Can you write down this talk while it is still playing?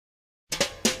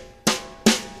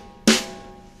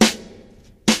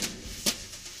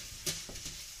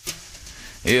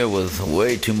Yeah, with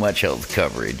way too much health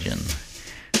coverage and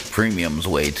premiums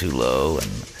way too low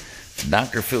and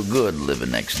Dr. Feel Good living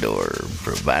next door,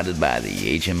 provided by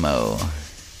the HMO.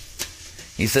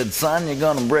 He said, son, you're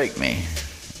gonna break me.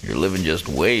 You're living just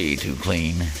way too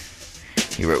clean.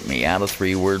 He wrote me out a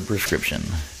 3-word prescription.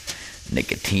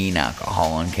 Nicotine,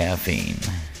 alcohol, and caffeine.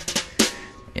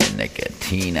 And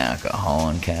nicotine, alcohol,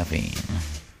 and caffeine.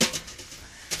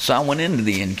 So I went into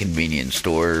the inconvenience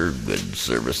store, good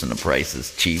service and the price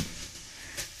is cheap.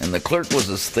 And the clerk was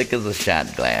as thick as a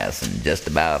shot glass and just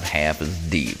about half as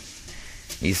deep.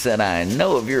 He said, I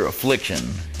know of your affliction.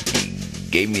 He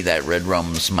gave me that red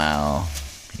rum smile.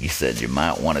 He said, you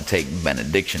might want to take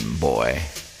benediction, boy.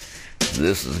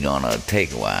 This is gonna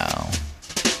take a while.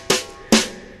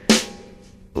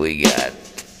 We got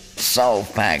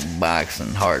soft pack, box,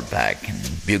 and hard pack, and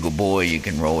bugle boy, you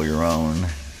can roll your own.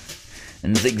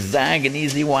 And zigzag and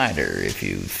easy wider if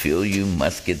you feel you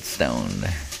must get stoned.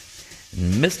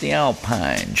 And misty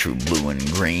alpine, true blue and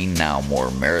green, now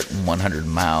more merit than 100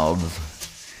 mouths.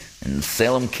 And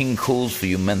Salem King cools for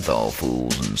you menthol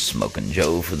fools, and Smokin'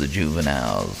 Joe for the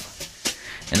juveniles.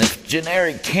 And if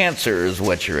generic cancer is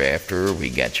what you're after, we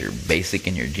got your basic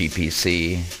and your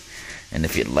GPC. And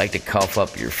if you'd like to cough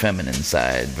up your feminine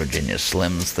side, Virginia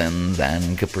Slims, Thins,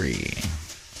 and Capri.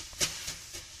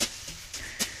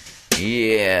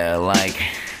 Yeah, like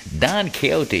Don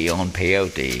Quixote on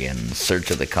peyote in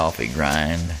search of the coffee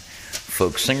grind.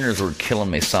 Folk singers were killing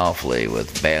me softly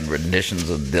with bad renditions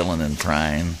of Dylan and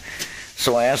Prine.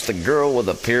 So I asked the girl with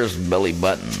a pierced belly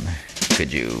button,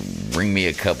 could you bring me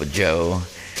a cup of joe?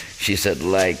 She said,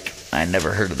 like, I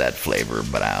never heard of that flavor,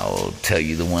 but I'll tell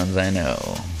you the ones I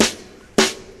know.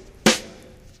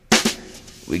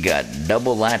 We got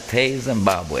double latte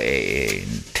Zimbabwe,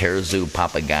 Terrazoo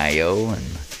Papagayo, and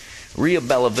Rio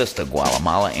Bella Vista,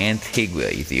 Guatemala, Antigua,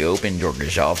 Ethiopian,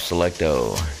 Georgijov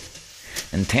Selecto,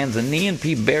 and Tanzanian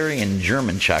pea berry and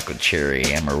German chocolate cherry,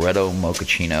 Amaretto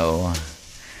Mochaccino,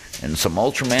 and some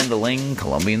Ultra Mandaling,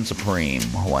 Colombian Supreme,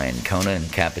 Hawaiian Kona, and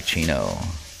Cappuccino,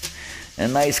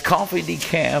 and nice coffee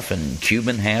decaf and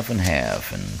Cuban half and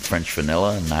half, and French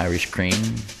vanilla and Irish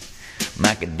cream,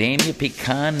 macadamia,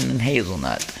 pecan, and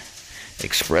hazelnut,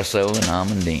 espresso and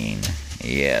almondine,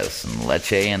 yes, and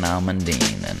leche and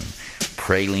almondine, and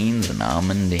pralines and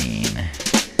almondine,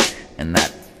 and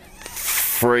that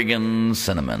friggin'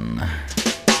 cinnamon.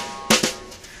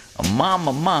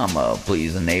 Mama,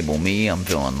 please enable me. I'm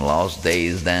feeling lost,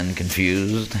 dazed, and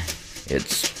confused.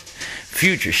 It's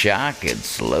future shock.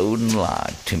 It's load and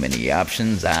lock. Too many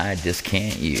options I just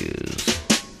can't use.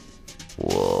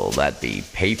 Will that be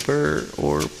paper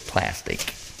or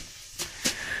plastic?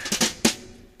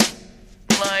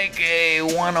 Like a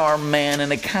one-armed man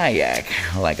in a kayak,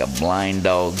 like a blind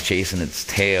dog chasing its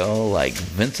tail, like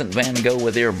Vincent van Gogh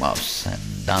with earmuffs and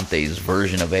Dante's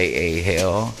version of A.A.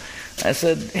 Hale. I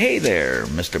said, hey there,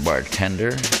 Mr.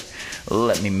 Bartender,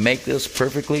 let me make this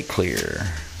perfectly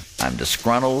clear. I'm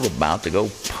disgruntled, about to go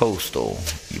postal.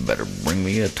 You better bring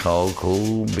me a tall,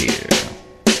 cool beer.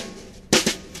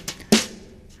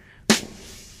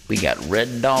 We got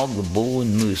Red Dog, the Bull,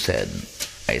 and Moosehead.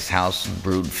 Ice House and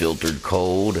Brewed Filtered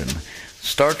Cold, and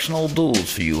Starks and Old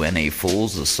Duels for you NA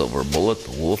fools, the Silver Bullet,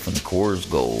 the Wolf, and Coors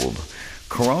Gold.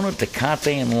 Corona,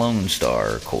 Tecate, and Lone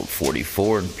Star, Colt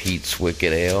 44, and Pete's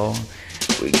Wicked Ale.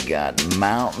 We got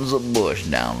Mountains of Bush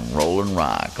down Rolling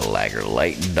Rock, a lager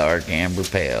light and dark, amber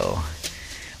pale.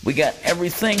 We got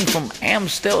everything from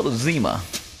Amstel to Zima,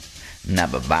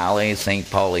 Napa Valley, St.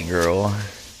 Pauli Girl.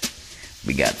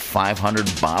 We got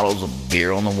 500 bottles of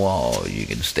beer on the wall. You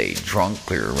can stay drunk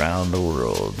clear around the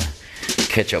world.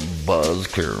 Catch a buzz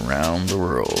clear around the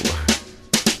world.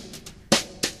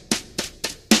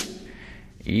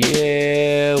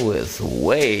 Yeah, with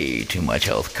way too much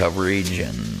health coverage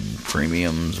and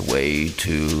premiums way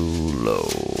too low.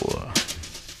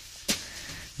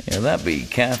 Yeah, that'd be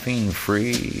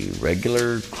caffeine-free,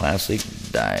 regular, classic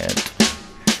diet.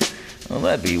 Well,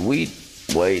 that'd be wheat,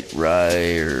 white,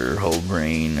 rye, or whole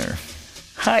grain, or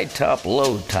high top,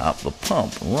 low top, the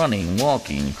pump, running,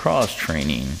 walking,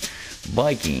 cross-training,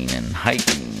 biking, and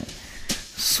hiking,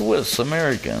 Swiss,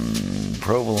 American,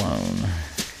 provolone.